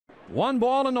1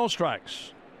 ball and no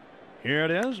strikes. Here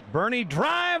it is. Bernie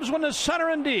drives one to center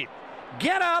and deep.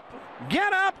 Get up,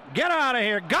 get up, get out of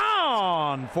here.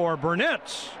 Gone for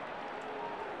Burnitz.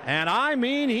 And I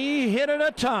mean, he hit it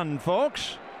a ton,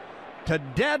 folks, to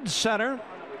dead center.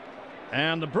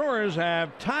 And the Brewers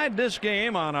have tied this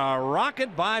game on a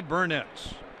rocket by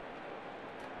Burnitz.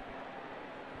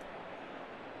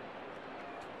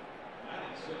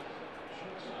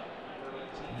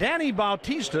 Danny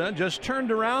Bautista just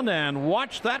turned around and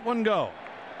watched that one go.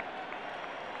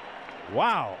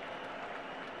 Wow.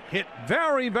 Hit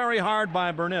very, very hard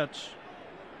by Burnitz.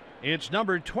 It's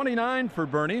number 29 for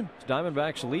Bernie.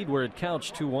 Diamondbacks lead where it counts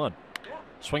 2-1.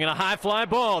 Swinging a high fly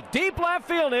ball. Deep left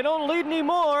field. They don't lead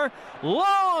anymore.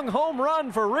 Long home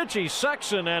run for Richie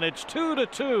Sexson, and it's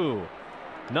 2-2.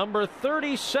 Number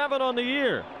 37 on the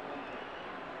year.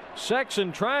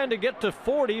 Sexson trying to get to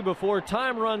 40 before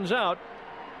time runs out.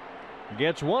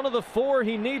 Gets one of the 4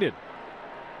 he needed.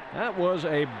 That was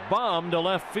a bomb to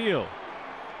left field.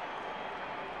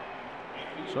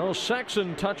 So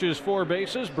Sexson touches 4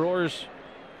 bases. Brewers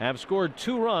have scored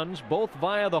 2 runs, both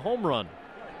via the home run.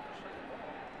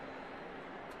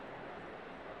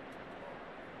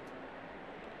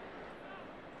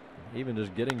 Even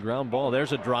just getting ground ball.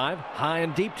 There's a drive high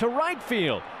and deep to right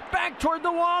field. Back toward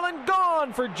the wall and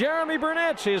gone for Jeromy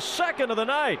Burnitz, his 2nd of the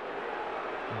night.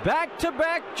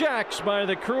 Back-to-back jacks by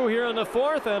the crew here in the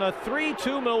 4th, and a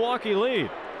 3-2 Milwaukee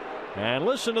lead. And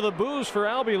listen to the boos for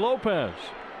Albie Lopez.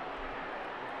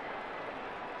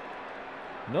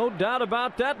 No doubt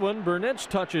about that one. Burnitz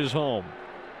touches home.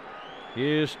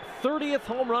 His 30th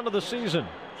home run of the season.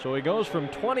 So he goes from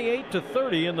 28 to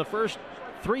 30 in the first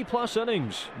 3+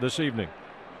 innings this evening.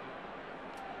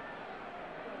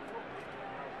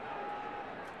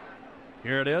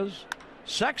 Here it is.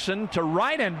 Sexson to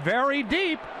right and very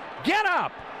deep. Get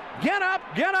up, get up,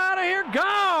 get out of here.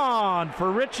 Gone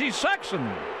for Richie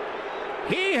Sexson.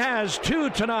 He has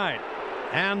 2 tonight.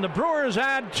 And the Brewers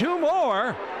add 2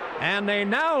 more. And they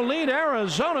now lead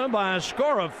Arizona by a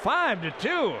score of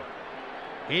 5-2.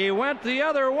 He went the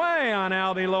other way on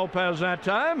Albie Lopez that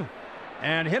time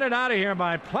and hit it out of here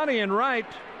by plenty and right.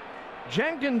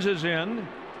 Jenkins is in.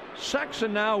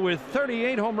 Sexson now with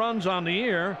 38 home runs on the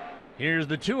year. Here's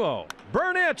the 2-0.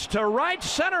 Burnitz to right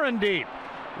center and deep.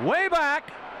 Way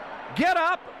back. Get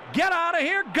up. Get out of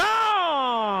here.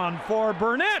 Gone for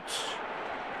Burnitz.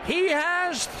 He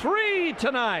has 3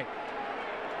 tonight.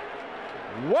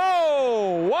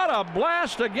 Whoa, what a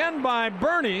blast again by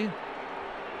Bernie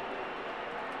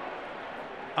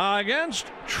against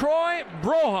Troy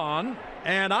Brohan.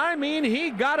 And I mean, he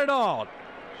got it all.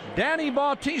 Danny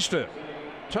Bautista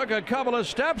took a couple of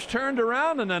steps, turned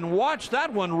around, and then watched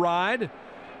that one ride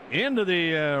into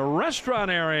the restaurant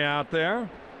area out there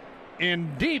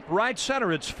in deep right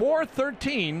center. It's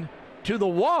 413 to the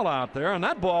wall out there, and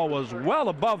that ball was well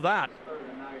above that.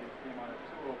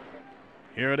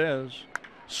 Here it is.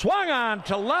 Swung on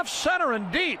to left center and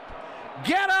deep.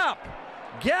 Get up,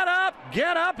 get up,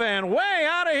 get up, and way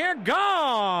out of here.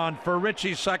 Gone for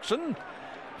Richie Sexson.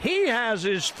 He has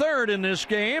his 3rd in this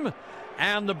game,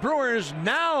 and the Brewers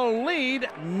now lead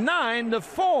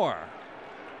 9-4.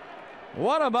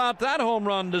 What about that home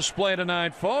run display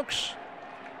tonight, folks?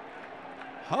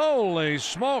 Holy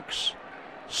smokes.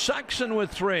 Sexson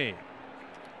with 3.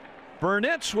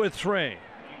 Burnitz with 3.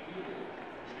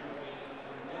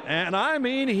 And I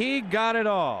mean, he got it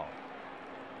all.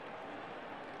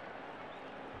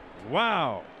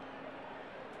 Wow.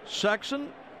 Sexson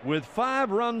with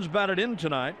 5 runs batted in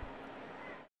tonight.